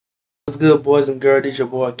What's good, boys and girls? This your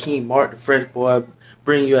boy King Mark, the fresh boy,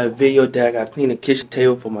 bringing you a video that I got clean the kitchen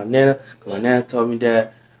table for my nana. Cause my nana told me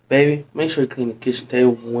that, baby, make sure you clean the kitchen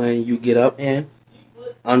table when you get up, and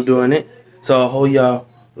I'm doing it. So I hope y'all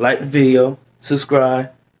like the video,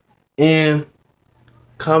 subscribe, and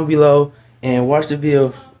comment below and watch the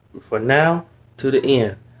video from now to the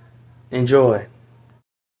end. Enjoy.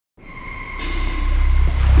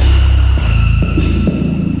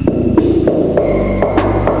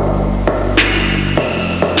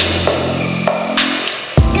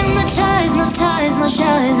 No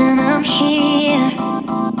choice, and I'm here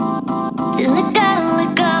to let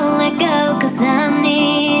go, cause I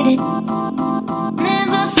need it.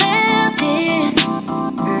 Never felt this.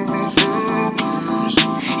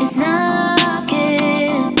 It's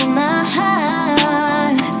knocking in my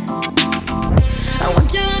heart. I want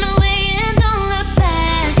to run away and don't look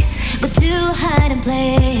back, go to hide in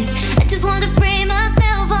place. I just want to free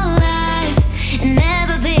myself alive and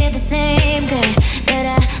never be the same girl.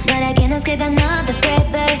 But I can't escape another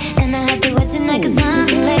paper, and I have to work tonight cause I'm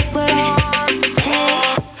late work.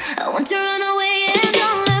 Hey, I want to run away and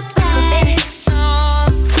don't look back.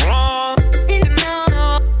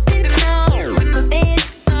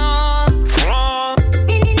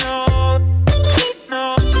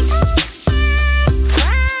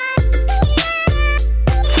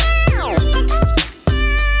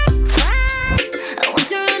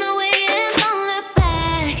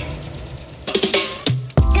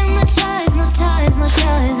 No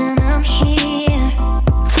choice, and I'm here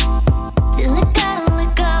to let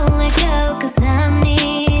go, cause I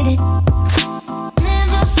need it.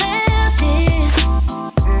 Never felt this.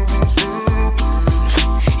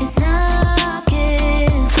 It's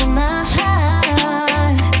knocking in my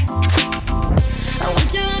heart. I want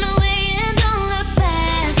to run away and don't look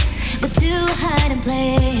back, go to hide in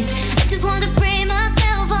place. I just want to free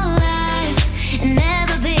myself alive and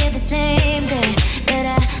never be the same girl.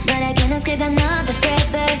 But I can't escape another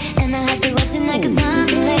paper, and I have to work tonight cause I'm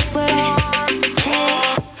late work. Hey,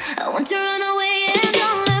 I want to run away and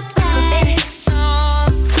don't look back.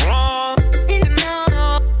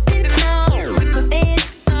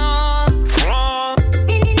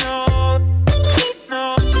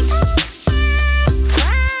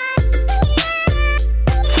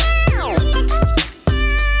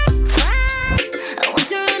 I want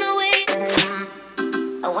to run away.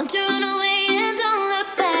 I want to run away and don't look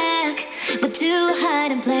back, go to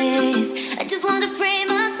hide in place. I just want to free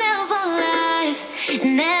myself alive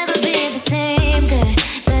and never be the same girl.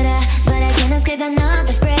 But I can't escape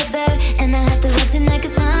another forever, and I have to work tonight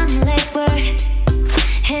cause I'm late work.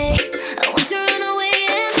 Hey, I want to run away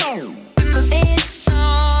and don't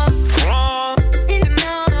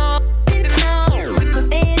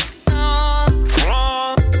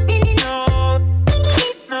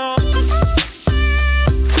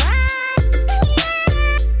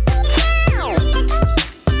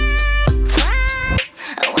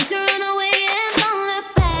look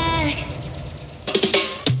back.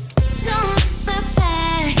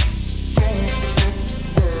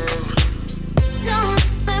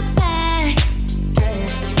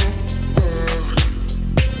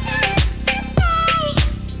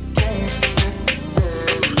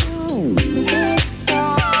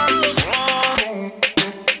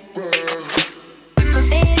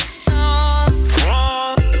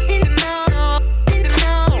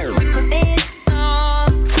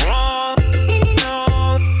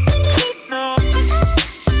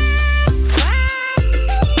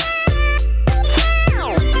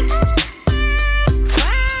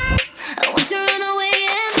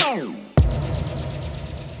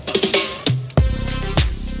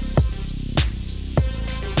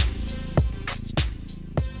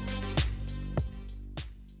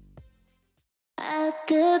 At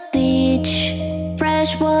the beach,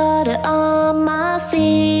 fresh water on my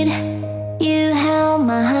feet. You held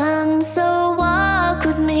my hand, so walk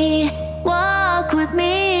with me, walk with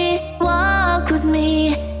me, walk with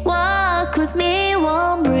me, walk with me.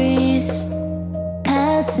 Warm breeze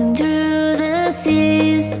passing through the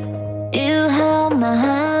seas. You held my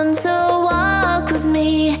hand, so walk with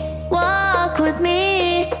me, walk with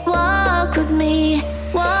me, walk with me,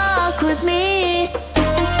 walk with me.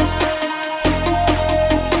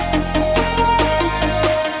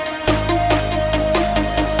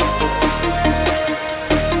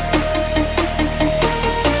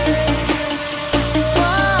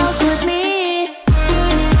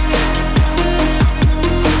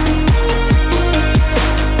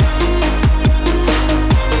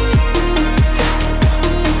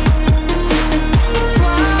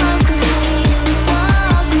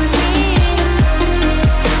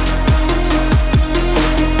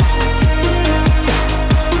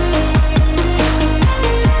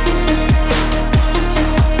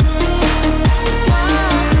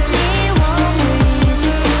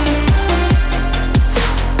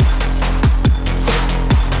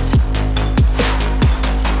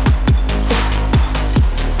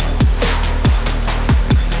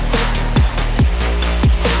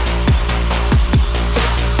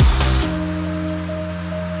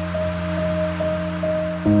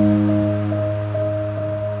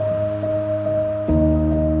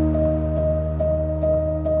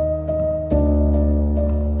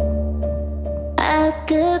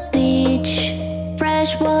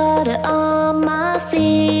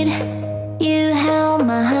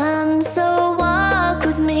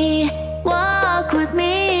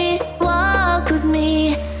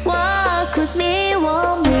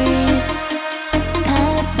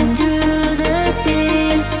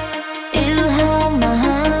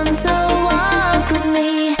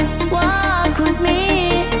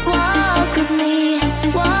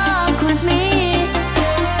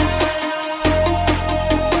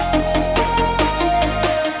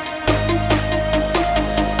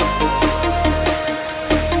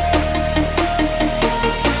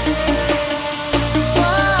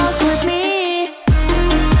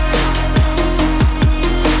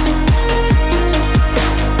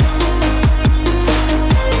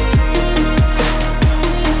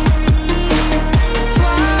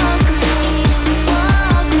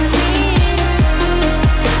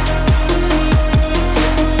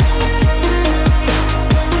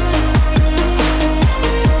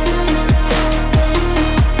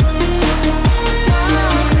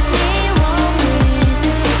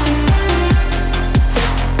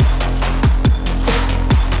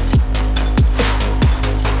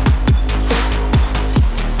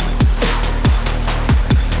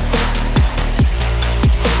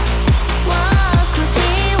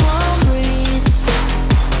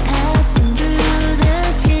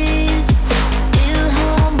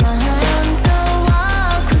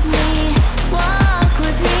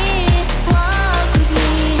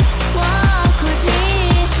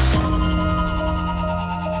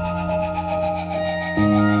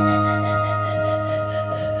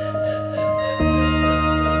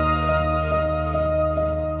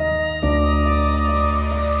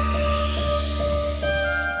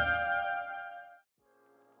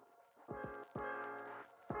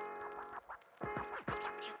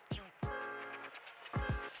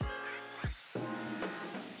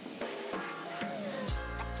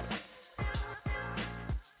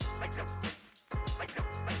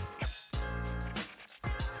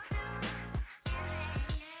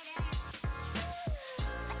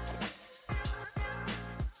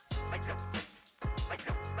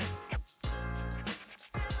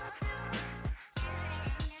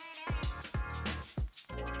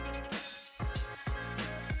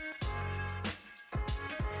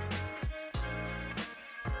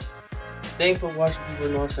 Thanks for watching, people.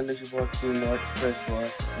 You know what I'm saying? This your boy King Mart, the Fresh Boy.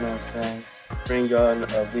 You know what I'm saying? Bring y'all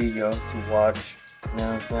a video to watch. You know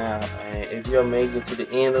what I'm saying? And if y'all made it to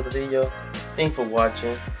the end of the video, thanks for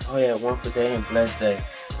watching. Oh yeah, wonderful day and blessed day.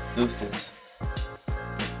 Deuces.